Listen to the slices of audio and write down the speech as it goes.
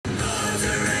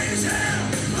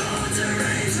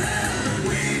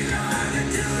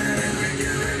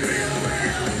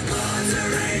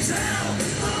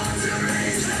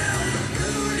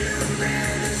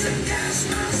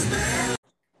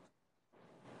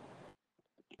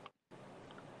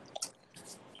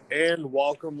And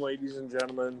welcome, ladies and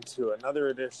gentlemen, to another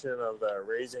edition of the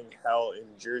Raising Hell in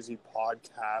Jersey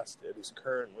podcast. It is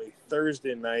currently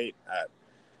Thursday night at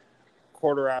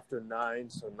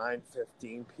 9:15, so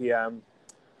 9:15 p.m.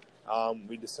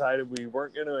 We decided we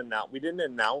weren't going to announce. We didn't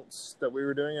announce that we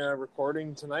were doing a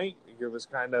recording tonight. It was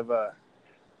kind of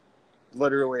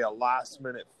literally a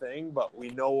last-minute thing, but we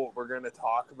know what we're going to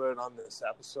talk about on this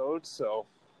episode, so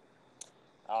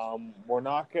we're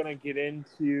not going to get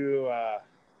into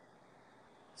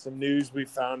some news we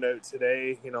found out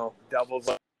today. Devils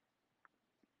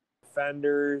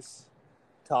defenders,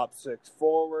 top six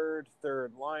forward,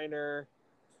 third liner.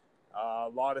 A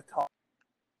lot of talk.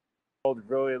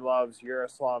 Really loves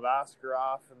Yaroslav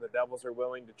Askarov, and the Devils are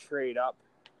willing to trade up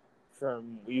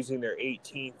from using their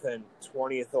 18th and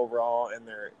 20th overall and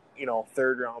their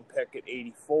third round pick at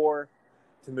 84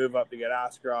 to move up to get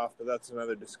Askarov. But that's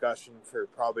another discussion for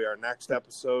probably our next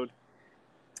episode.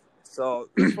 So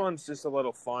this one's just a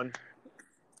little fun.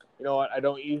 You know what? I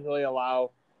don't usually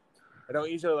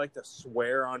like to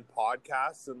swear on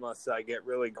podcasts unless I get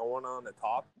really going on the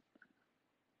top.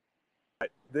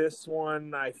 But this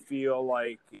one, I feel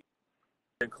like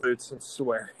includes some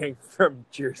swearing from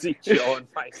Jersey Joe and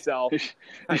myself.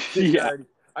 I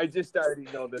just already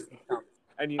know this is coming.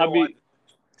 And you know what?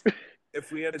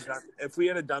 If we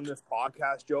had done this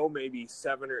podcast, Joe, maybe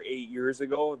 7 or 8 years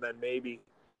ago, then maybe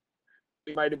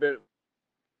we might have been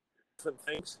different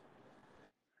things.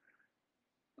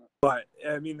 But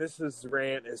I mean, this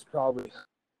rant is probably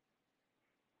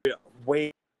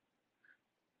way.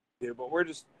 But we're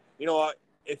just, you know what?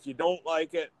 If you don't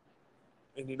like it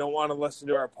and you don't want to listen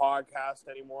to our podcast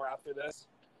anymore after this,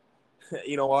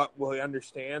 you know what? We'll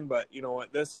understand. But you know what?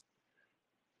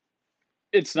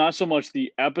 It's not so much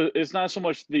the It's not so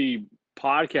much the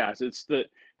podcast. It's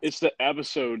the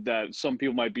episode that some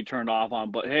people might be turned off on.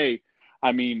 But hey,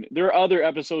 I mean, there are other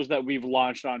episodes that we've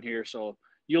launched on here, so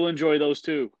you'll enjoy those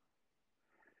too.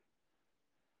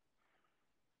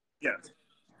 Yes.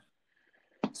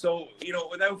 So,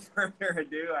 without further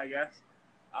ado, I guess,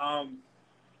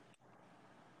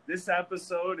 this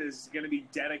episode is going to be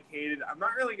dedicated. I'm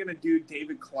not really going to do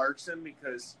David Clarkson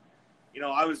because,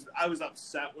 I was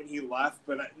upset when he left,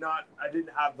 but I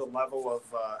didn't have the level of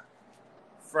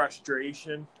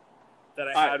frustration that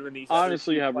I had when these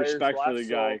honestly have respect left, for the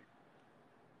guy.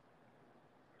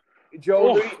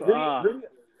 Joe,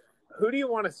 who do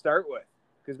you want to start with?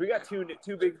 Because we got two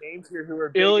big names here who are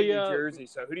big in New Jersey.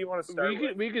 So who do you want to start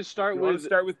with? We could start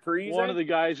with Parise? One of the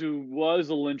guys who was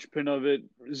the linchpin of it,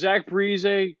 Zach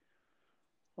Parise.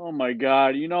 Oh my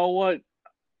God! You know what?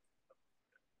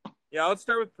 Yeah, let's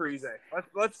start with Parise.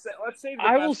 Let's say.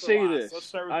 I will say last. this. Let's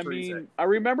start with I Parise. mean, I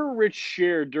remember Rich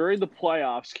Shear during the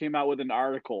playoffs came out with an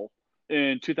article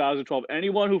in 2012.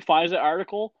 Anyone who finds that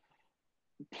article,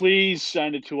 please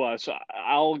send it to us.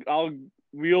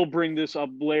 We'll bring this up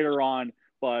later on.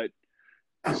 But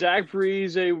Zach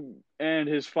Parise and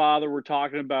his father were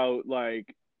talking about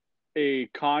like a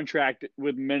contract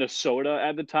with Minnesota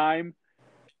at the time,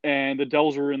 and the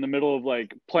Devils were in the middle of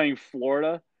like playing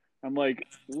Florida. I'm like,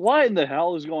 what in the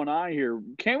hell is going on here?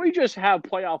 Can't we just have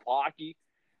playoff hockey?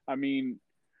 I mean,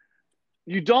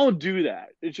 you don't do that.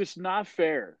 It's just not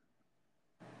fair.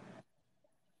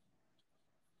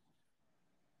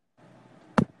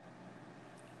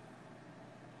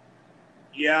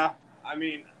 Yeah, I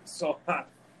mean, so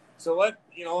let's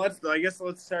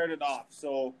start it off.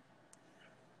 So,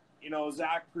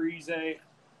 Zach Parise.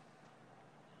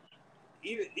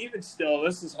 Even still,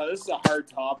 this is a hard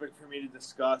topic for me to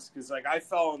discuss because like I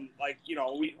felt like you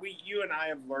and I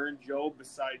have learned, Joe,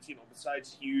 besides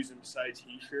Hughes and besides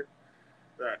Heischer,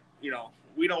 that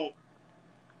we don't.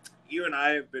 You and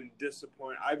I have been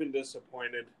disappointed. I've been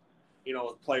disappointed,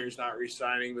 with players not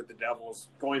re-signing with the Devils.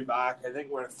 Going back, I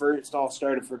think when it first all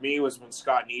started for me was when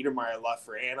Scott Niedermayer left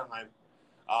for Anaheim.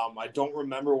 I don't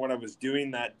remember what I was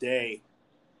doing that day,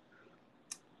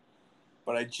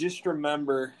 but I just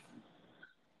remember.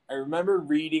 I remember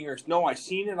reading, I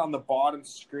seen it on the bottom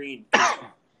screen.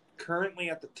 Currently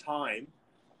at the time,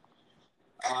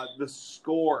 the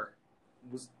score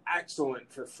was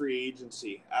excellent for free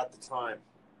agency at the time.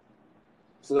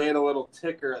 So they had a little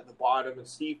ticker at the bottom, and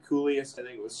Steve Coolius, I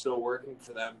think, was still working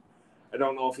for them. I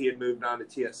don't know if he had moved on to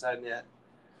TSN yet.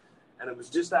 And it was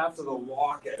just after the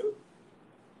lockout.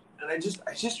 And I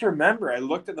just remember, I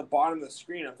looked at the bottom of the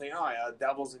screen, I'm thinking, oh, yeah, the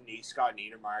Devils and Scott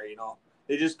Niedermayer,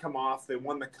 They just come off. They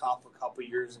won the Cup a couple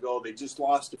years ago. They just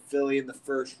lost to Philly in the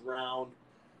first round.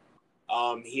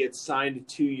 He had signed a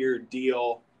 2-year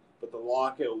deal, but the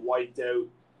lockout wiped out,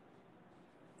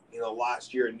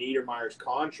 last year Niedermayer's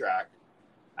contract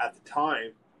at the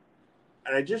time.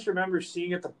 And I just remember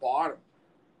seeing at the bottom,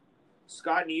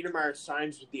 Scott Niedermayer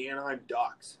signs with the Anaheim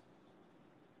Ducks.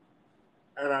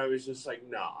 And I was just like,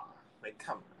 nah, like,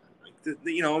 come on.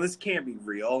 Like, this can't be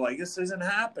real. Like, this isn't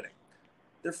happening.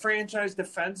 Their franchise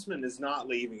defenseman is not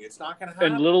leaving. It's not going to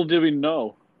happen. And little did we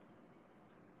know.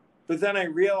 But then I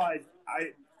realized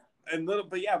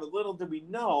little did we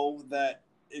know that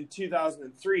in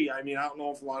 2003, I mean, I don't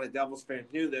know if a lot of Devils fans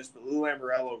knew this, but Lou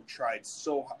Lamoriello tried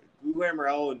so hard. Lou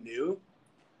Lamoriello knew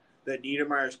that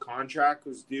Niedermayer's contract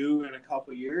was due in a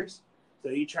couple years, so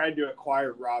he tried to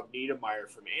acquire Rob Niedermayer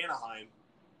from Anaheim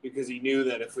because he knew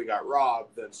that if we got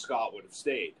robbed, then Scott would have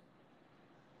stayed.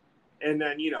 And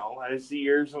then, as the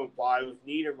years went by with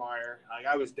Niedermayer, like,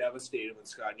 I was devastated when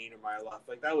Scott Niedermayer left.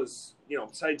 Like, that was,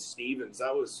 besides Stevens,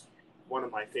 that was one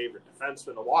of my favorite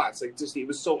defensemen to watch. Like, just he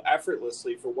was so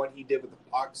effortlessly for what he did with the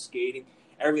puck, skating,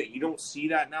 everything. You don't see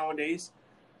that nowadays.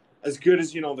 As good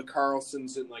as, the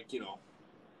Carlsons and, like,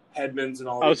 Hedmans and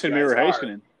all these guys Mira are.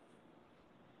 Heiskanen.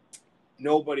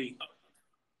 Nobody.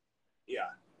 Yeah.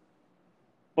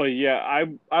 But, yeah,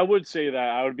 I would say that.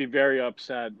 I would be very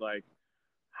upset. Like,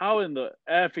 how in the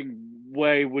effing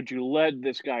way would you let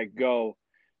this guy go?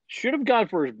 Should have gone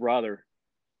for his brother.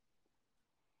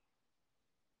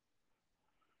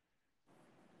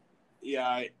 Yeah,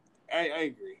 I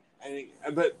agree. I think,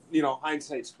 but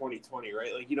hindsight's 20/20,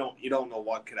 right? Like, you don't know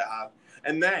what could have happened.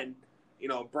 And then,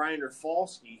 Brian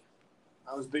Rafalski.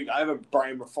 I have a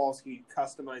Brian Rafalski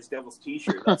customized Devils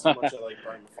T-shirt. That's how much I like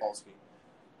Brian Rafalski.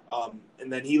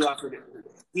 And then he left for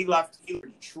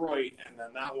Detroit, and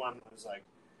then that one was like,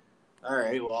 all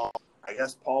right, well, I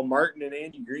guess Paul Martin and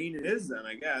Andy Green it is then.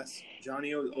 I guess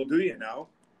Johnny Oduya now.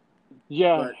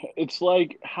 Yeah, but, it's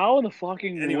like, how in the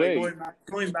fucking way?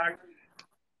 Going back.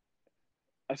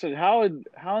 I said, how in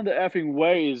the effing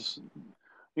way is,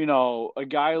 a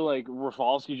guy like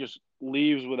Rafalski just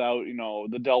leaves without,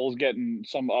 the Devils getting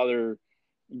some other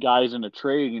guys in a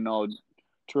trade,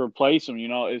 to replace him.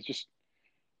 It's just,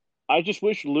 I just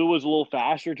wish Lou was a little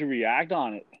faster to react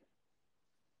on it.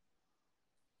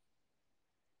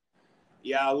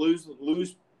 Yeah, Lou's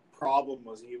problem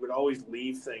was he would always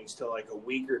leave things till like a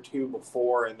week or two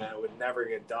before, and then it would never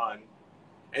get done.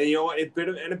 And it bit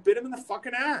him in the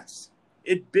fucking ass.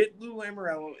 It bit Lou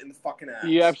Lamoriello in the fucking ass.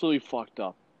 He absolutely fucked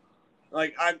up.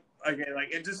 Like,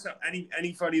 it just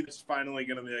anybody that's finally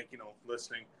gonna be like,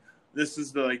 listening. This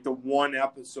is the one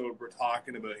episode we're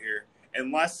talking about here.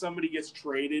 Unless somebody gets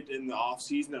traded in the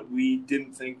offseason that we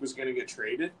didn't think was gonna get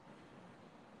traded.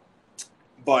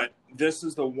 But this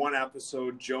is the one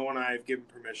episode Joe and I have given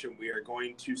permission. We are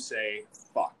going to say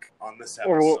fuck on this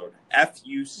episode.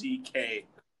 F-U-C-K.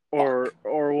 Or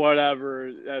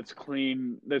whatever. That's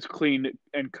clean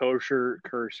and kosher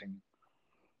cursing.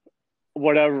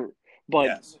 Whatever. But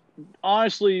yes.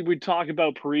 Honestly, we talk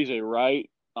about Parise, right?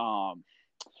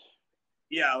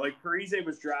 Yeah, like Parise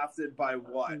was drafted by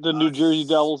what? The New Jersey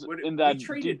Devils in that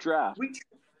deep draft.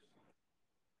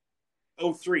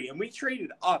 03, and we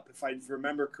traded up, if I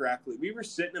remember correctly. We were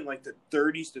sitting in like the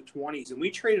 30s to 20s, and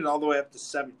we traded all the way up to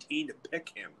 17 to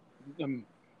pick him.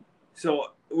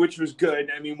 So, which was good.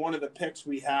 I mean, one of the picks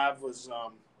we have was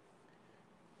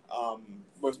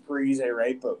Parise,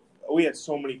 right? But we had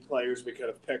so many players we could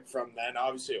have picked from then.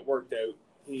 Obviously, it worked out.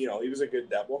 He was a good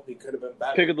Devil. He could have been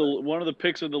better. One of the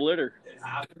picks of the litter. It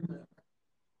happened.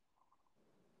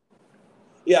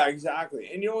 Yeah,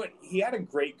 exactly. And you know what? He had a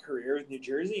great career with New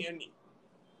Jersey, and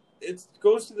it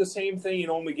goes to the same thing,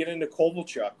 when we get into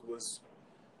Kovalchuk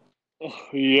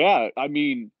yeah, I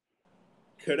mean,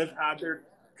 should have,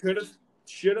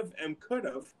 and could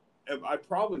have. I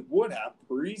probably would have.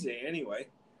 Parise, anyway,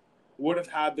 would have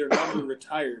had their number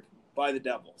retired by the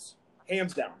Devils,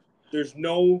 hands down. There's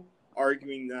no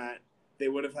arguing that they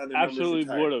would have had their numbers retired.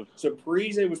 Absolutely would have. So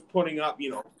Parise was putting up,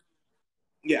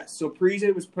 So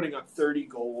Parise was putting up 30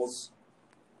 goals.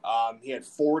 He had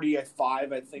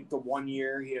 45, I think, the 1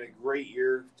 year. He had a great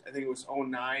year. I think it was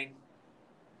 2009.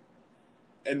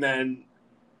 And then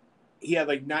he had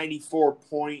like 94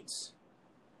 points.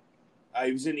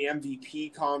 He was in the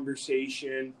MVP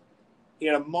conversation. He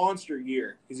had a monster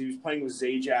year because he was playing with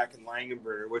Zajac and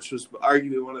Langenberger, which was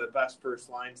arguably one of the best first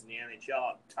lines in the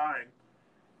NHL at the time.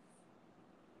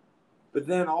 But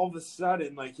then all of a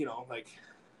sudden, the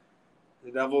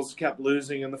Devils kept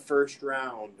losing in the first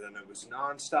round, and it was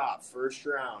nonstop. First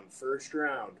round.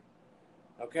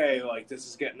 Okay, this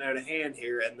is getting out of hand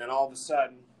here. And then all of a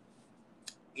sudden,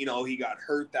 he got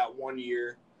hurt that one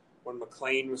year when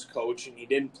McLean was coach, and he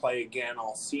didn't play again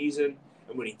all season.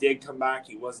 And when he did come back,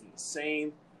 he wasn't the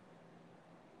same.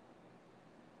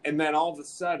 And then all of a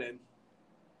sudden,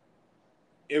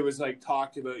 it was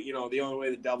talked about, the only way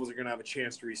the Devils are going to have a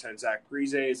chance to re-sign Zach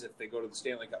Parise is if they go to the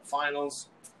Stanley Cup Finals.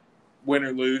 Win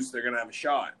or lose, they're going to have a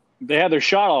shot. They had their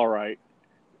shot all right.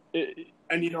 And,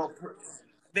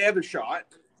 they had their shot.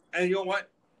 And you know what?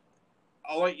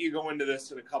 I'll let you go into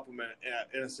this in a couple minutes,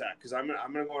 in a sec, because I'm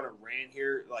gonna go on a rant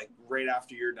here, right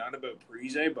after you're done about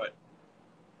Parise. But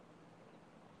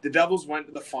the Devils went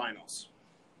to the finals.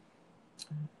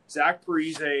 Zach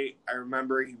Parise, I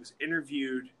remember he was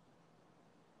interviewed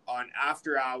on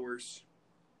After Hours.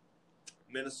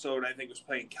 Minnesota, I think, was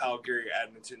playing Calgary,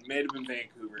 Edmonton, may have been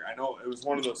Vancouver. I know it was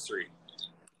one of those three.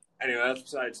 Anyway, that's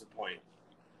besides the point.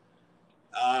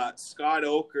 Scott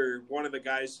Oker, one of the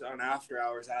guys on After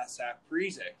Hours, asked Zach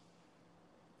Parise,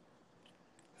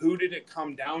 who did it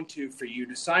come down to for you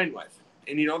to sign with?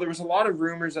 And, there was a lot of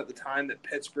rumors at the time that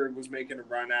Pittsburgh was making a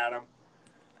run at him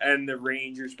and the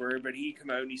Rangers were, but he came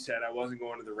out and he said, I wasn't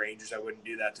going to the Rangers. I wouldn't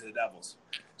do that to the Devils.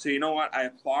 So you know what? I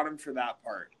applaud him for that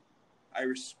part. I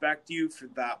respect you for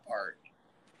that part.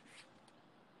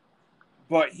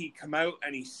 But he come out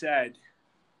and he said,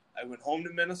 I went home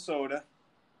to Minnesota.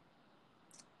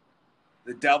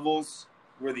 The Devils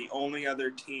were the only other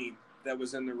team that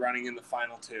was in the running in the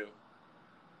final two.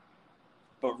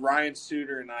 But Ryan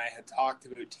Suter and I had talked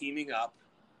about teaming up,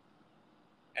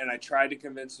 and I tried to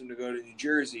convince him to go to New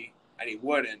Jersey, and he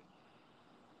wouldn't.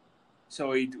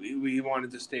 So he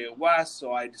wanted to stay at West,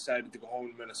 so I decided to go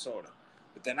home to Minnesota.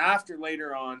 But then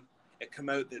later on, it came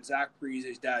out that Zach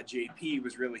Parise's dad, JP,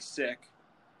 was really sick.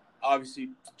 Obviously,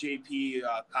 JP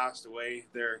passed away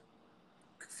there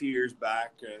a few years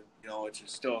back, and, which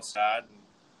is still sad. And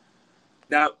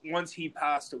now, once he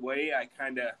passed away, I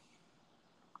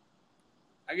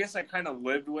guess I kind of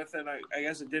lived with it. I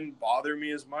guess it didn't bother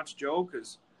me as much, Joe,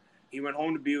 because he went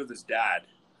home to be with his dad,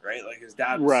 right? His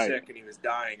dad was sick and he was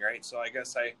dying, right? So I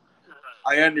guess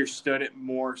I understood it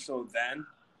more so then.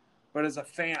 But as a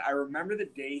fan, I remember the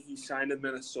day he signed to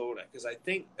Minnesota, because I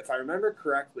think, if I remember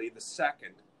correctly,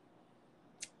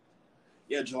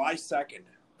 July 2nd,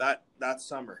 that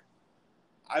summer,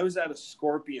 I was at a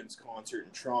Scorpions concert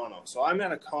in Toronto. So I'm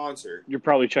at a concert. You're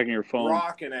probably checking your phone.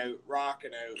 Rocking out.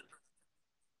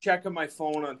 Checking my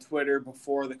phone on Twitter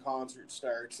before the concert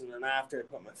starts. And then after I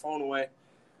put my phone away,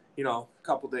 a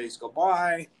couple days go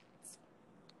by.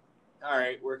 All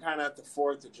right, we're kind of at the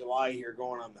 4th of July here,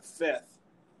 going on the 5th.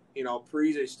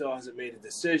 Parise still hasn't made a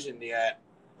decision yet.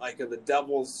 Of the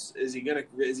Devils, is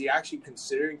he actually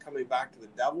considering coming back to the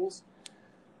Devils?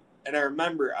 And I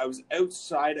remember I was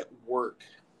outside at work.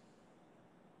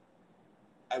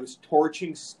 I was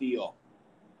torching steel.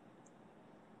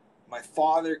 My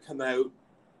father come out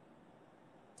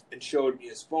and showed me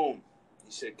his phone.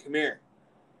 He said, come here.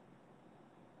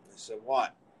 I said,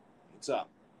 what? What's up?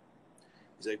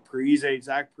 He's like,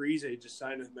 Zach Parise just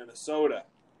signed with Minnesota.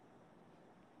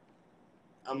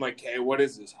 I'm like, hey, what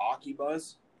is this, hockey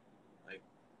buzz?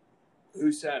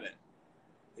 Who said it?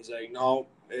 He's like, no,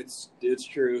 it's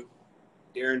true.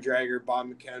 Darren Dreger, Bob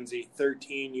McKenzie,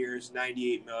 13 years,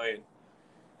 $98 million.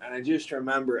 And I just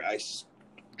remember I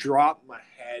dropped my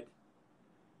head,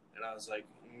 and I was like,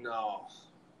 no.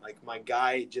 My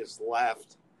guy just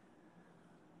left.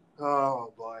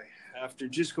 Oh, boy. After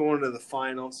just going to the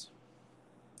finals.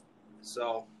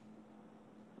 So,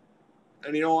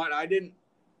 and you know what? I didn't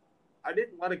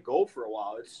let it go for a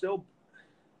while. It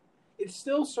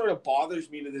still sort of bothers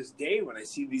me to this day when I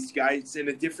see these guys in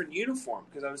a different uniform,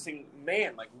 because I was thinking,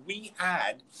 man, we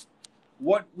had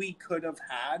what we could have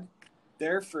had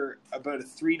there for about a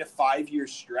 3 to 5 year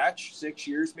stretch, 6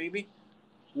 years maybe,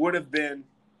 would have been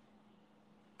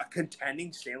a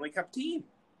contending Stanley Cup team.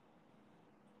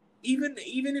 Even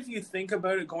if you think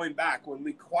about it going back, when we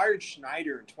acquired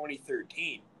Schneider in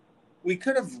 2013, we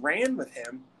could have ran with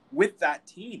him with that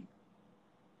team.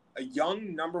 A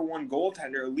young number one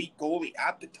goaltender, elite goalie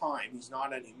at the time. He's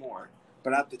not anymore,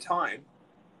 but at the time.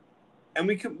 And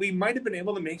we might have been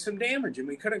able to make some damage, and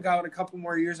we could have got a couple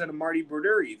more years out of Marty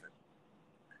Brodeur even.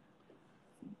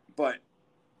 But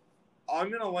I'm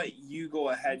going to let you go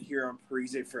ahead here on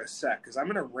Parise for a sec, because I'm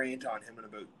going to rant on him in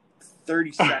about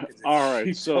 30 seconds. All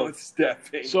right, so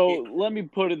let me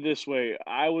put it this way.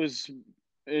 I was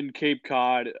in Cape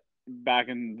Cod back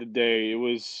in the day. It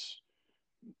was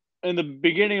in the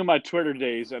beginning of my Twitter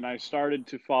days, and I started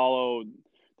to follow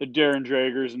the Darren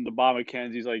Dragers and the Bob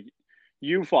McKenzies like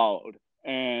you followed.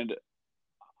 And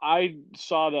I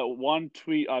saw that one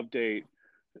tweet update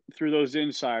through those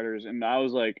insiders, and I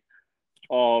was like,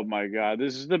 Oh my God,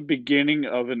 this is the beginning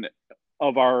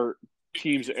of our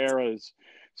team's era's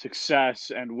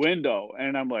success and window,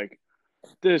 and I'm like,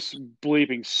 this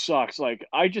bleeping sucks. Like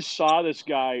I just saw this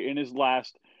guy in his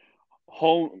last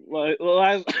home,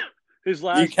 last his You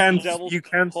last can Devils you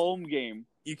can home game.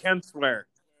 you can swear.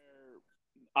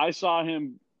 I saw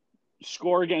him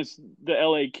score against the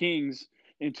LA Kings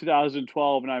in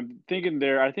 2012, and I'm thinking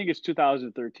there, I think it's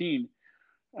 2013.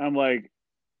 I'm like,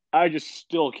 I just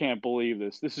still can't believe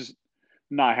this. This is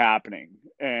not happening.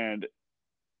 And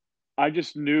I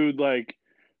just knew like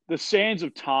the sands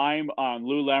of time on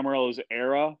Lou Lamoriello's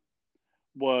era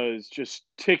was just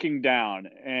ticking down,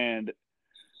 and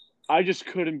I just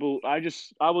couldn't believe.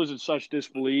 I was in such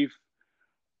disbelief.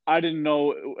 I didn't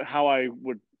know how I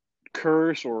would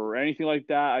curse or anything like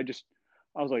that.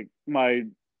 I was like, my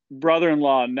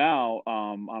brother-in-law now,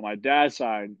 on my dad's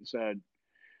side said,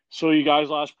 "So you guys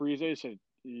lost Parise?" I said,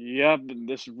 "Yep, and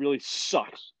this really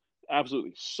sucks.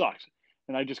 Absolutely sucks."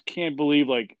 And I just can't believe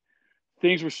like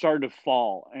things were starting to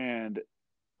fall. And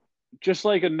just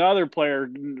like another player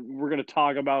we're going to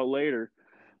talk about later,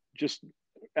 just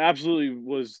absolutely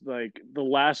was like the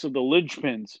last of the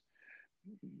linchpins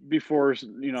before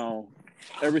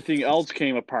everything else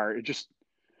came apart.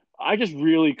 I just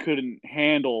really couldn't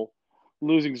handle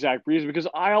losing Zach Parise because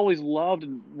I always loved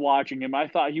watching him. I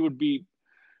thought he would beat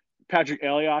Patrick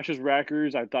Eliash's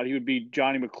records. I thought he would beat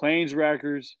Johnny McLean's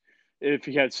records if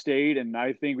he had stayed, and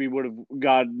I think we would have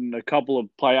gotten a couple of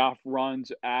playoff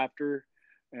runs after,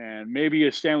 and maybe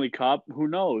a Stanley Cup. Who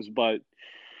knows? But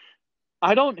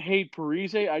I don't hate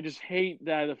Parise. I just hate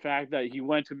that the fact that he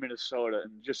went to Minnesota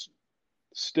and just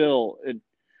still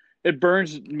it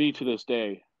burns me to this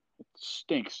day. It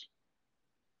stinks.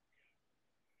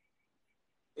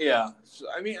 Yeah, so,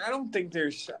 I mean, I don't think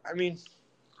there's. I mean,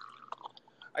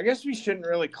 I guess we shouldn't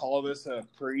really call this a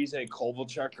Parise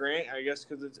Kovalchuk rant. I guess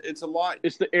because it's a lot.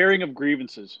 It's the airing of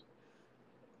grievances.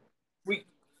 We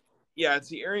Yeah, it's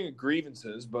the airing of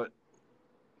grievances, but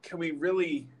can we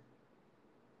really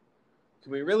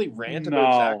rant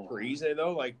about Zach No, Parise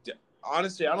though? Like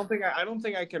honestly, I don't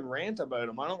think I can rant about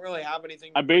him. I don't really have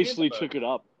anything I to rant basically about took him. it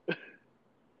up.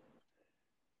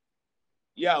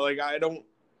 Yeah, like I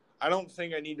don't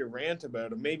think I need to rant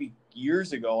about him. Maybe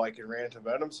years ago I could rant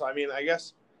about him. So I mean, I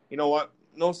guess you know what?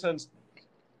 No sense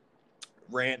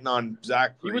ranting on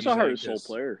Zach He was a Parise heart and soul because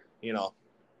player. you know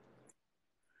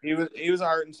he was a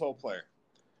heart and soul player.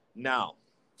 Now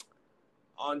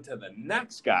on to the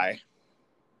next guy.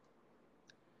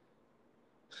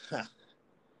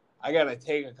 I gotta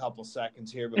take a couple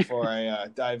seconds here before I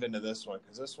dive into this one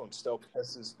because this one still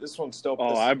pisses. This one still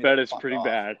Oh, pisses I me the bet it's fuck pretty off.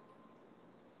 bad.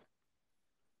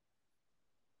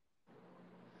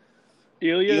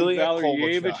 Ilya Ilya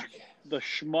Valuevich, Kovalchuk. the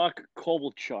schmuck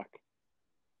Kovalchuk.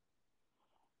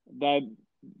 That,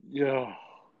 yeah.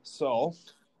 So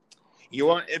you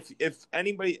want if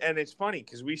anybody, and it's funny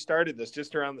because we started this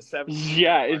just around the 70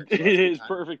 Yeah, minute mark, it so that's good is timing.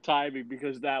 perfect timing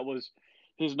because that was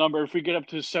his number. If we get up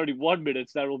to 71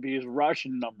 minutes, that will be his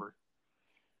Russian number,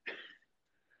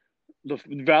 the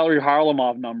Valery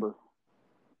Harlamov number.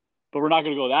 But we're not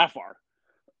going to go that far.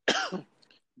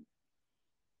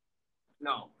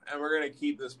 No, and we're gonna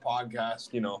keep this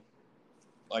podcast,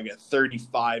 like a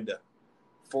 35 to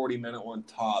 40 minute one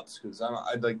tops because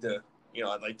I'd like to,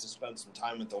 I'd like to spend some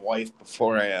time with the wife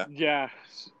before I, Yeah.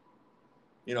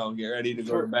 get ready to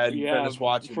go to bed and finish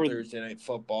watching for Thursday night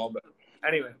football. But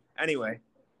anyway,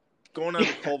 going on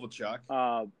to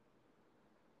Kovalchuk.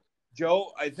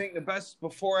 Joe, I think the best,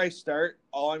 before I start,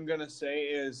 all I'm going to say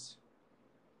is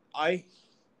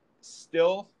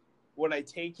would I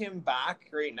take him back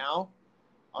right now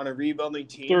on a rebuilding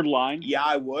team? third line. Yeah,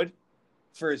 I would.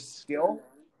 For his skill,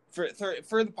 for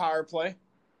the power play.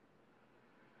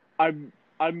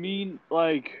 I mean,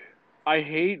 like, I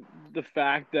hate the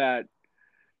fact that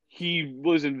he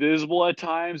was invisible at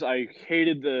times. I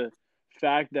hated the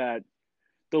fact that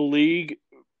the league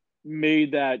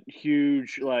made that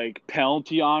huge like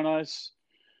penalty on us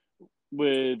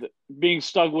with being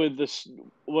stuck with this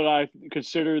what I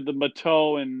consider the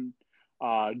Mateau and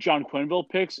John Quenneville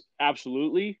picks.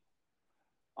 Absolutely.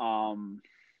 Um,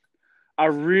 I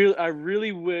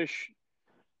really wish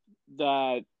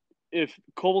that if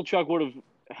Kovalchuk would have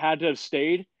had to have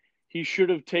stayed, he should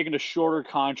have taken a shorter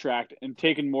contract and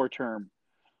taken more term.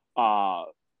 Uh,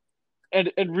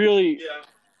 and really,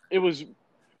 Yeah.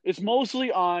 it's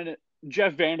mostly on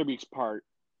Jeff Vanderbeek's part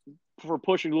for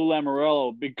pushing Lou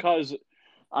Lamoriello because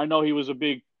I know he was a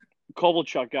big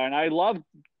Kovalchuk guy, and I loved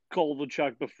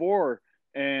Kovalchuk before.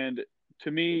 And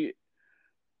to me,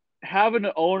 having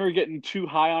an owner getting too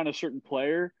high on a certain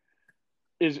player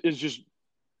is just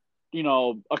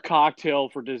a cocktail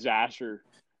for disaster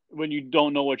when you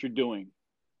don't know what you're doing.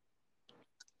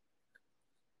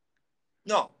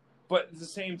 No, but at the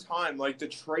same time, like the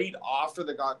trade offer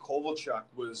that got Kovalchuk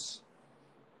was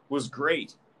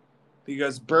great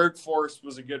because Bergforce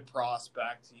was a good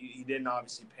prospect. He didn't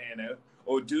obviously pan out.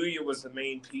 Oduya was the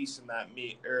main piece in that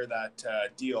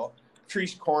deal.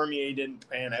 Patrice Cormier didn't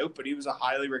pan out, but he was a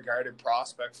highly regarded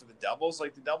prospect for the Devils.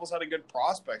 Like the Devils had a good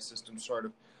prospect system sort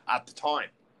of at the time.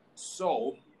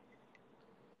 So,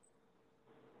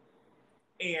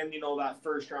 and that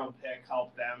first round pick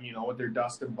helped them, with their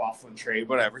Dustin Byfuglien trade,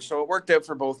 whatever. So it worked out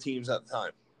for both teams at the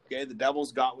time. Okay, the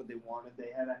Devils got what they wanted.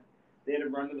 They had a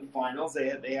run to the finals. They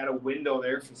had a window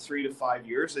there for 3 to 5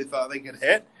 years. They thought they could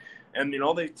hit, and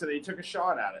they took a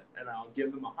shot at it. And I'll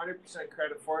give them 100%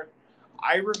 credit for it.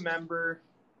 I remember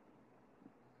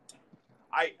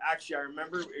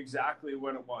exactly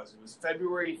when it was. It was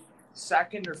February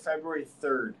 2nd or February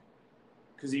 3rd,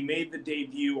 because he made the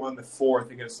debut on the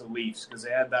 4th against the Leafs, because they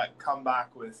had that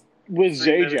comeback with 3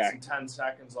 minutes and 10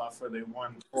 seconds left where they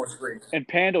won 4-3. And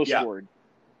Pando scored.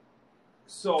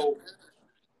 So,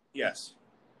 yes.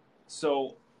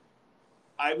 So,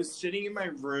 I was sitting in my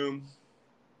room.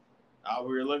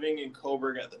 We were living in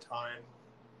Coburg at the time,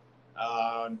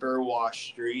 on Burwash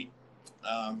Street.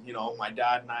 My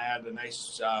dad and I had a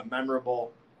nice,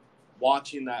 memorable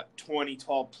watching that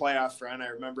 2012 playoff run. I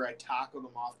remember I tackled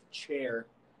him off the chair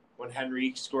when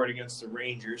Henrique scored against the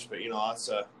Rangers, but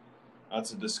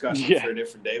that's a discussion for a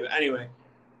different day. But anyway,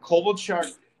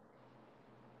 Kovalchuk,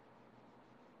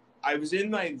 I was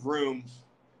in my room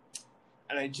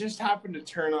and I just happened to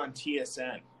turn on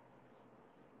TSN,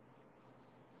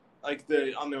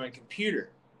 on my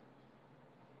computer.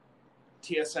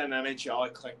 TSN NHL, I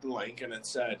clicked the link and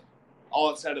all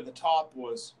it said at the top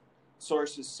was,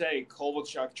 sources say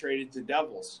Kovalchuk traded to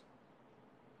Devils.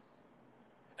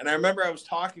 And I remember I was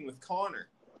talking with Connor,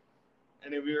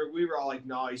 and we were all like,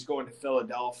 no, he's going to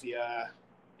Philadelphia.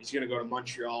 He's going to go to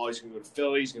Montreal. He's going to go to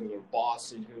Philly. He's going to go to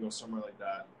Boston. He's going to go somewhere like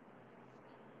that.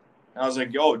 And I was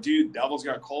like, yo, dude, Devils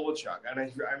got Kovalchuk. And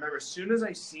I remember as soon as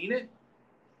I seen it,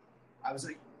 I was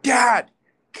like, Dad,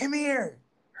 come here.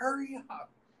 Hurry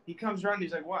up. He comes around.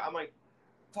 He's like, what? I'm like,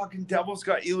 fucking Devils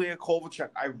got Ilya Kovalchuk.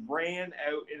 I ran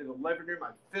out into the living room.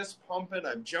 I'm fist pumping.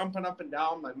 I'm jumping up and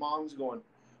down. My mom's going,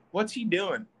 what's he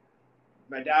doing?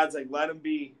 My dad's like, let him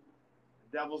be.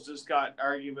 The Devils just got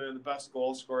arguably the best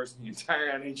goal scorers in the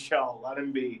entire NHL. Let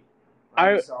him be.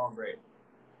 Let him celebrate.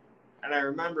 And I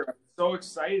remember I was so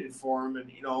excited for him, and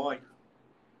he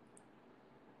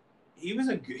was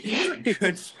a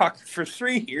good fuck for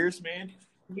 3 years, man.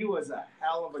 He was a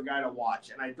hell of a guy to watch,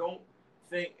 and I don't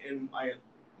think in my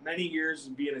many years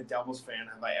of being a Devils fan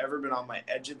have I ever been on my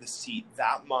edge of the seat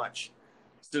that much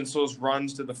since those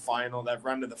runs to the final, that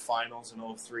run to the finals in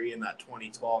 2003 and that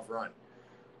 2012 run.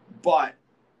 But,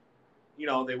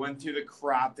 they went through the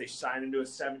crap. They signed into a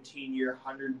 17-year,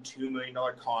 $102 million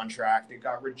contract. It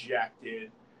got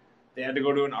rejected. They had to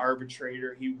go to an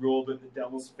arbitrator. He ruled in the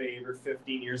Devils' favor,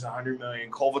 15 years, $100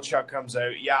 million. Kovalchuk comes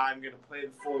out, I'm going to play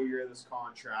the full year of this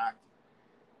contract.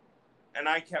 And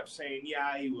I kept saying,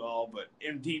 yeah, he will. But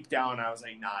deep down, I was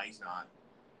like, nah, he's not.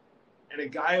 And a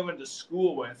guy I went to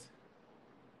school with,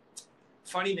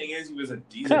 funny thing is,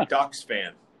 he's a Ducks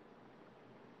fan.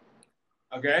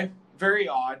 Okay? Very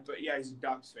odd, but yeah, he's a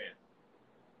Ducks fan.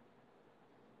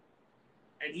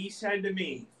 And he said to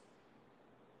me,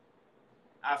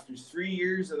 after 3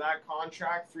 years of that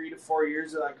contract, 3 to 4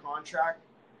 years of that contract,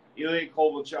 Ilya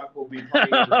Kovalchuk will be playing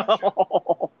in Russia.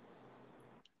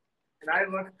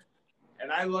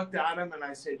 And I looked at him and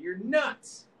I said, you're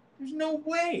nuts. There's no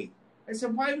way. I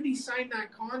said, why would he sign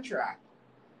that contract?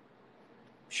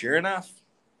 Sure enough,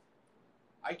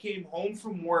 I came home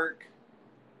from work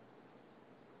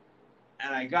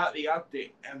and I got the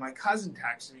update, and my cousin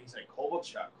texted me. He's like,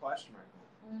 Kovalchuk, question mark.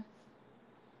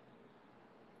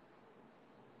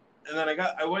 And then I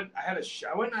had a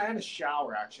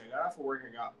shower, actually. I got off of work,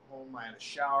 I got home, I had a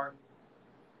shower.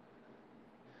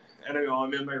 And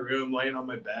I'm in my room, laying on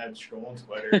my bed, scrolling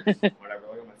Twitter, whatever,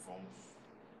 look at my phone.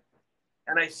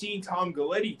 And I seen Tom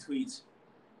Galletti tweets,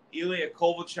 Ilya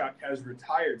Kovalchuk has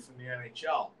retired from the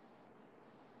NHL.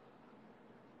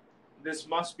 This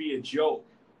must be a joke.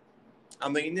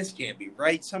 I'm thinking, this can't be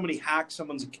right. Somebody hacked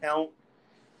someone's account.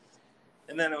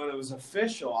 And then when it was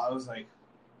official, I was like,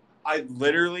 I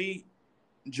literally,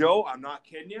 Joe, I'm not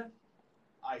kidding you.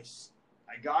 I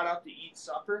got up to eat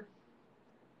supper.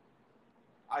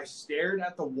 I stared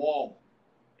at the wall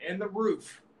and the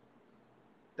roof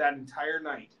that entire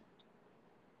night.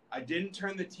 I didn't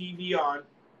turn the TV on.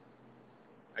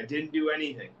 I didn't do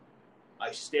anything.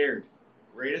 I stared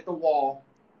right at the wall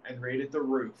and right at the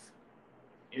roof,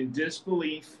 in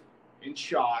disbelief, in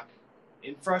shock,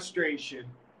 in frustration,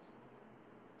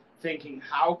 thinking,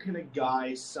 how can a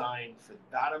guy sign for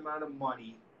that amount of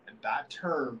money at that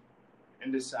term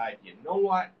and decide, you know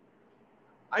what?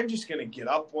 I'm just going to get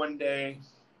up one day,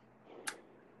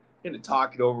 going to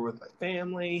talk it over with my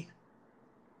family.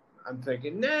 I'm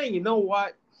thinking, nah, you know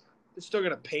what? They're still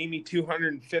going to pay me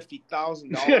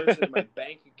 $250,000 in my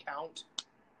bank account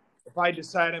if I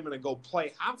decide I'm going to go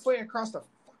play halfway across the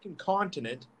fucking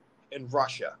continent in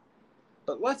Russia.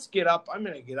 But let's get up. I'm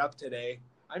going to get up today.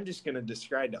 I'm just going to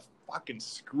decide to fucking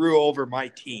screw over my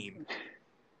team.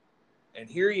 And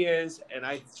here he is, and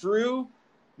I threw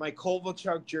my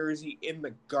Kovalchuk jersey in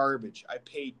the garbage. I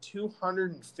paid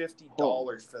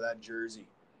 $250 for that jersey.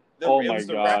 It was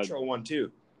the retro one,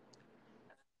 too.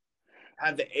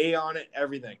 Had the A on it,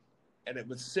 everything. And it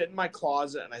would sit in my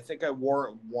closet, and I think I wore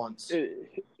it once. And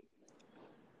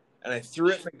I threw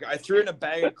it in a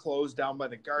bag of clothes down by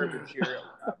the garbage here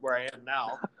where I am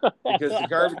now because the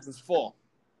garbage was full.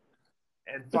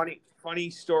 And funny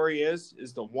story is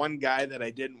the one guy that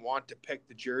I didn't want to pick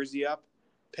the jersey up,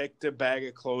 picked a bag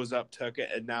of clothes up, took it,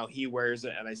 and now he wears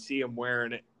it, and I see him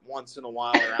wearing it once in a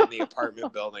while around the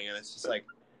apartment building, and it's just like,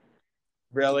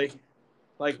 really?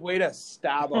 Like, way to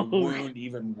stab a wound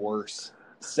even worse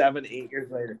 7-8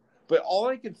 years later. But all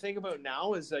I can think about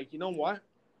now is, like, you know what?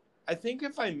 I think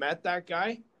if I met that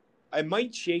guy,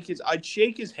 I'd shake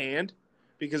his hand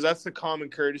because that's the common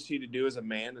courtesy to do as a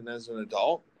man and as an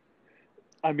adult.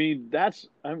 I mean,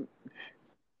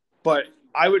 But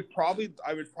I would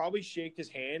probably shake his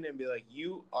hand and be like,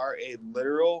 "You are a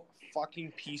literal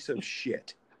fucking piece of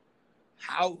shit.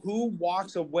 Who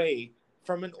walks away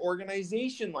from an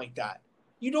organization like that?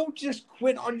 You don't just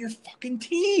quit on your fucking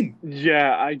team."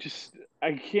 Yeah,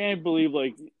 I can't believe,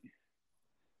 like,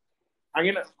 I'm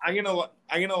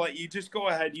gonna let you just go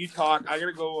ahead. You talk. I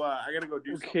gotta go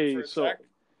do something for a sec.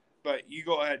 But you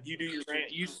go ahead. You do your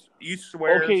rant. You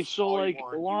swear. Okay, so like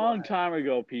a long time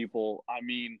ago, people. I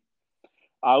mean,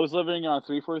 I was living on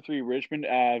 343 Richmond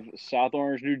Ave, South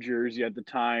Orange, New Jersey at the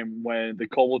time when the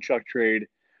Kovalchuk trade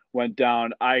went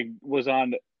down. I was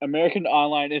on American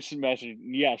Online Instant Messaging.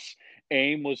 Yes,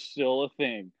 AIM was still a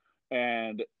thing.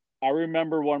 And I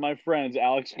remember one of my friends,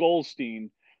 Alex Goldstein,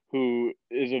 who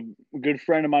is a good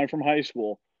friend of mine from high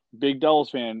school, big Devils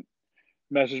fan,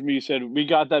 messaged me, said, "We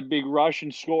got that big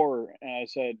Russian scorer." And I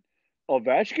said,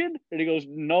 "Ovechkin?" And he goes,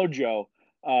 "No, Joe.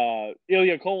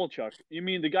 Ilya Kovalchuk. You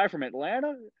mean the guy from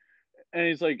Atlanta?" And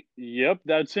he's like, "Yep,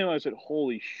 that's him." I said,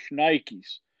 "Holy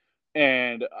shnikes."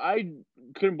 And I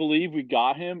couldn't believe we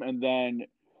got him. And then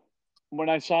when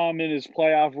I saw him in his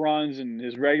playoff runs and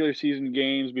his regular season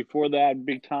games before that,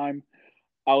 big time,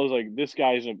 I was like, this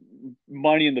guy's a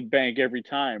money in the bank every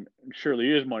time. Surely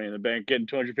he is money in the bank, getting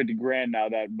 250 grand now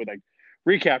that with like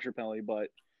recapture penalty. But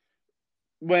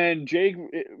when Jake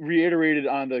reiterated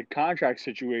on the contract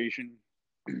situation,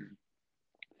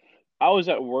 I was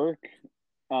at work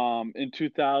in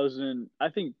 2000, I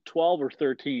think 12 or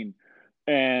 13,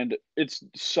 and it's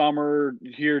summer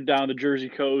here down the Jersey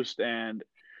coast, and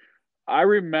I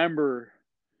remember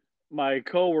my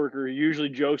coworker usually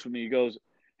jokes with me. He goes,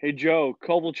 "Hey Joe,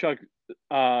 Kovalchuk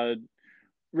uh,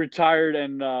 retired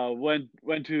and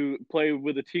went to play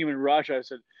with a team in Russia." I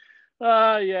said,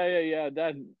 yeah,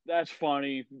 that's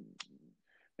funny."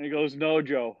 And he goes, "No,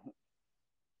 Joe,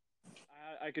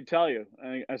 I could tell you."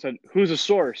 And I said, "Who's a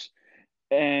source?"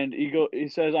 And he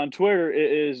says on Twitter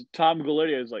it is Tom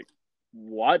Galidia. Is like,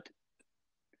 "What?"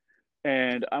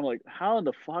 And I'm like, how in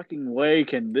the fucking way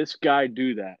can this guy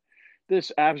do that?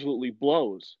 This absolutely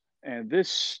blows. And this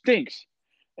stinks.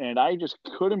 And I just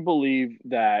couldn't believe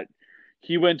that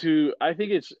he went to, I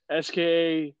think it's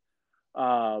SKA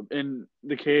in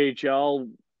the KHL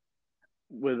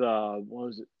with, what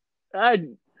was it?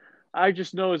 I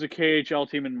just know it's a KHL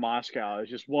team in Moscow. It's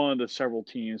just one of the several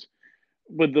teams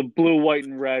with the blue, white,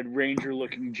 and red Ranger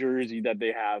looking jersey that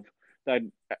they have that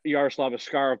Yaroslav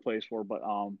Askarov plays for. But,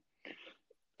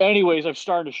 anyways, I've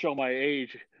started to show my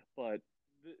age, but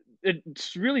it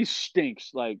really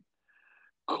stinks. Like,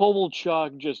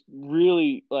 Kovalchuk just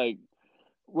really, like,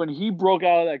 when he broke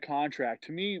out of that contract,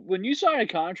 to me, when you sign a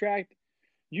contract,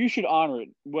 you should honor it,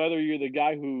 whether you're the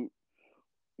guy who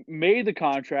made the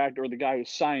contract or the guy who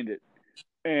signed it.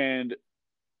 And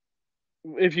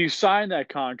if you sign that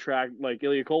contract like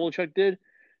Ilya Kovalchuk did,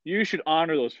 you should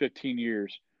honor those 15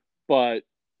 years. But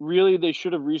really, they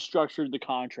should have restructured the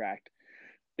contract.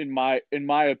 In my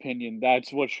opinion,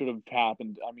 that's what should have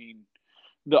happened. I mean,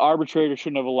 the arbitrator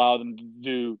shouldn't have allowed them to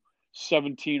do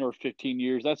 17 or 15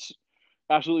 years. That's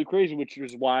absolutely crazy, which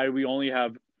is why we only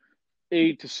have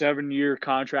 8 to 7 year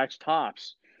contracts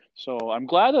tops. So I'm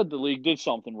glad that the league did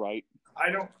something right. I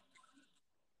don't.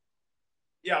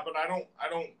 Yeah, but I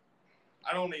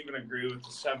don't even agree with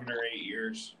the 7 or 8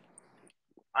 years.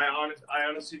 I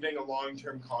honestly think a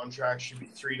long-term contract should be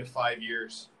 3 to 5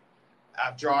 years.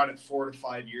 I've drawn it 4 to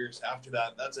 5 years. After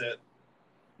that, that's it.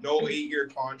 No 8-year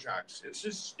contracts. It's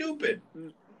just stupid.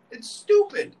 It's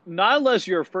stupid. Not unless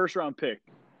you're a first-round pick.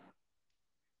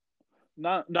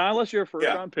 Not unless you're a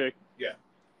first-round pick. Yeah.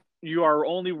 You are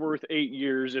only worth 8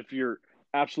 years if you're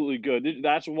absolutely good.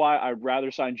 That's why I'd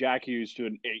rather sign Jack Hughes to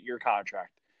an 8-year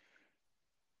contract.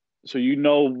 So you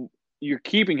know you're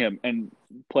keeping him, and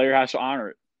player has to honor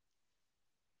it.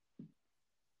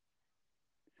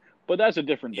 But that's a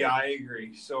different thing. Yeah, I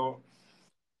agree. So,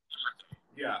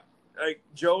 yeah. Like,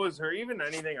 Joe, is there even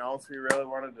anything else we really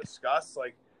want to discuss?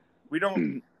 Like, we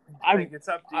don't think it's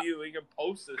up to you. We can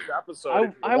post this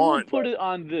episode I will put it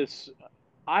on this.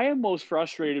 I am most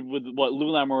frustrated with what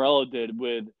Lou Lamoriello did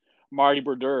with Marty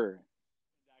Brodeur.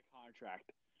 That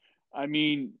contract. I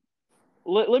mean,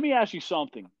 let me ask you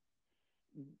something.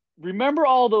 Remember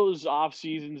all those off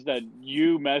seasons that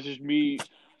you messaged me,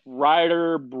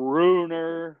 Ryder,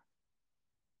 Bruner,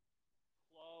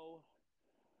 Flo?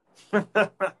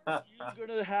 You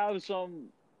gonna have some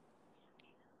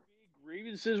big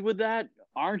grievances with that?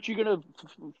 Aren't you gonna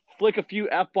flick a few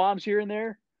F-bombs here and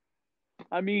there?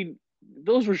 I mean,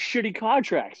 those were shitty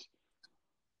contracts.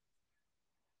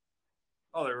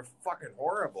 Oh, they were fucking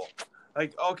horrible.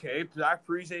 Like, okay, Zach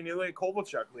Parise and Ilya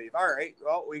Kovalchuk leave. All right,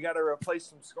 well, we got to replace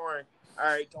some scoring. All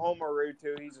right, Tomo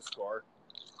Rutu, he's a scorer.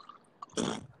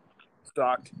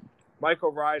 Sucked.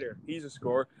 Michael Ryder, he's a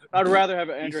scorer. I'd rather have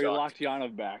Andrei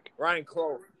Loktionov back. Ryan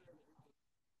Clove.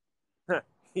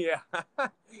 Yeah,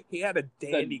 he had a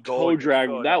dandy that goal. Toe drag,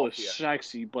 that was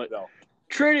sexy, but no.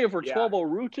 Trading him for Tomo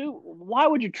Rutu? Why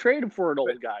would you trade him for an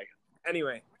old guy?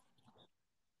 Anyway.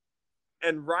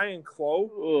 And Ryan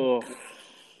Clove.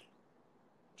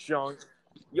 Junk.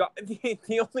 Yeah,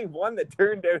 the only one that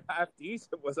turned out half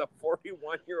decent was a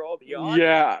 41-year-old Yager.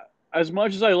 Yeah, as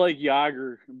much as I like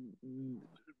Yager,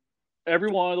 every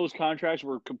one of those contracts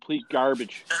were complete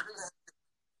garbage.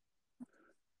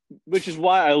 Which is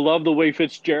why I love the way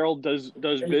Fitzgerald does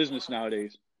business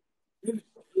nowadays.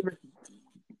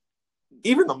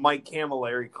 Even the Mike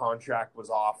Camilleri contract was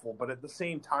awful, but at the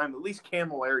same time, at least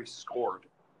Camilleri scored.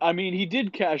 I mean, he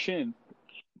did cash in.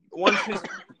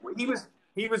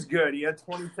 He was good. He had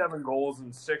 27 goals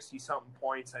and 60-something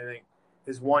points, I think,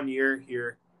 his 1 year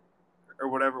here, or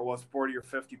whatever it was, 40 or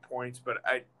 50 points. But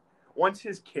once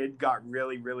his kid got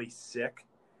really, really sick,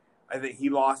 I think he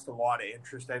lost a lot of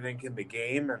interest, I think, in the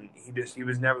game, and he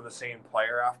was never the same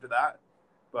player after that.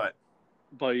 But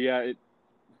yeah,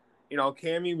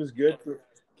 Cammy was good.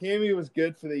 Cammy was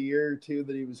good for the year or two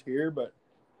that he was here, but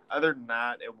other than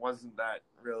that, it wasn't that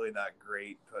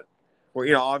great. But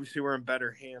obviously we're in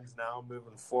better hands now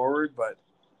moving forward. But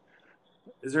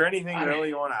is there anything really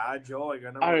you want to add, Joe? Like,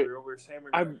 I know we were saying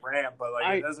we're going to rant, but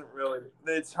it doesn't really.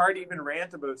 It's hard to even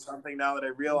rant about something now that I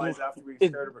realize after we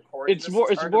started recording. It's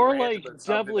more like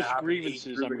devilish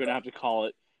grievances. I'm going to have to call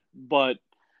it. But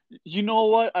you know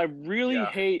what I really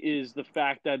hate is the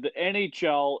fact that the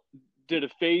NHL did a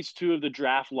phase 2 of the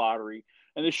draft lottery,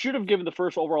 and they should have given the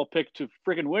first overall pick to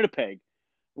freaking Winnipeg.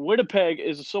 Winnipeg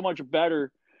is so much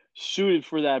better suited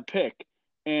for that pick,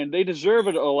 and they deserve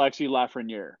it, Alexis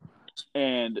Lafreniere.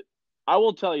 And I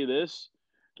will tell you this,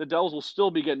 the Devils will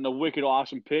still be getting a wicked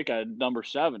awesome pick at number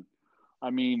 7. I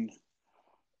mean,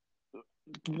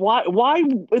 why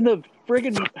in the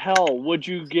friggin' hell would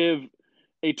you give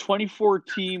a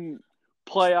 24-team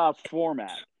playoff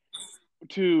format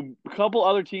to a couple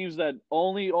other teams that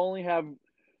only have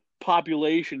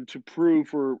population to prove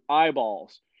for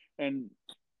eyeballs? And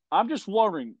I'm just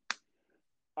wondering,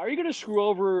 are you going to screw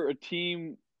over a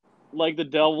team like the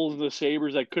Devils and the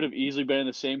Sabres that could have easily been in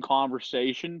the same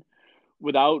conversation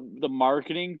without the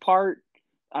marketing part?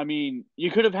 I mean, you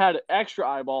could have had extra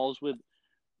eyeballs with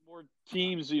more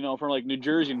teams, from like New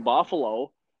Jersey and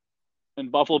Buffalo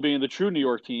being the true New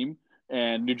York team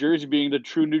and New Jersey being the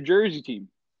true New Jersey team.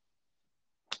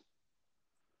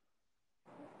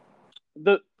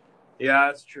 Yeah,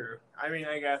 that's true. I mean,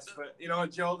 I guess, but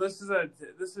Joe, this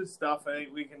is stuff I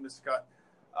think we can discuss.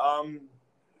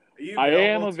 I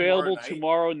am available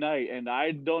tomorrow night, and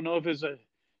I don't know if it's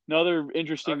another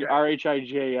interesting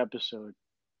RHIJ episode.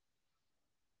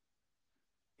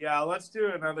 Yeah, let's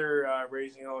do another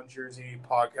Raising Hell in Jersey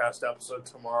podcast episode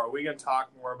tomorrow. We can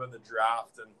talk more about the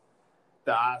draft and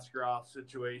the Askarov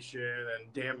situation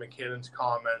and Dan McKinnon's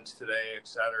comments today,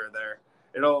 etc. There,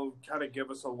 it'll kind of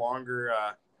give us a longer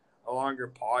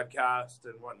podcast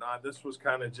and whatnot. This was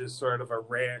kind of just sort of a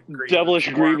rant. Devilish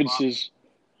grievances.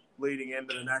 leading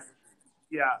into the next.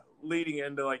 Yeah, leading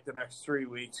into like the next 3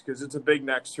 weeks, because it's a big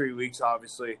next 3 weeks,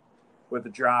 obviously, with the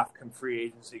draft and free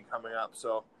agency coming up.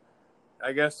 So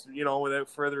I guess, without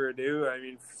further ado, I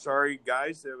mean, sorry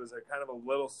guys, it was a kind of a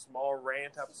little small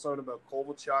rant episode about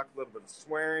Kovalchuk, a little bit of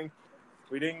swearing.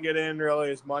 We didn't get in really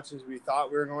as much as we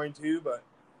thought we were going to, but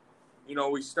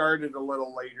we started a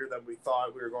little later than we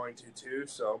thought we were going to too.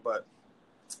 So, but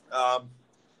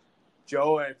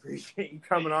Joe, I appreciate you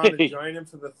coming on and joining him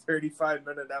for the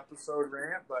 35-minute episode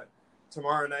rant. But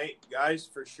tomorrow night, guys,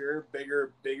 for sure,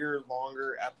 bigger,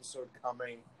 longer episode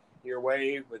coming your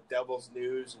way with Devils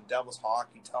news and Devils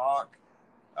hockey talk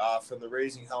from the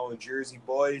Raising Hell in Jersey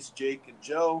boys, Jake and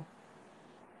Joe.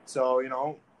 So,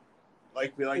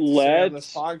 like we like to say on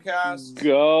this podcast,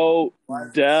 go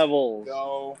Devils.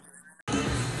 Go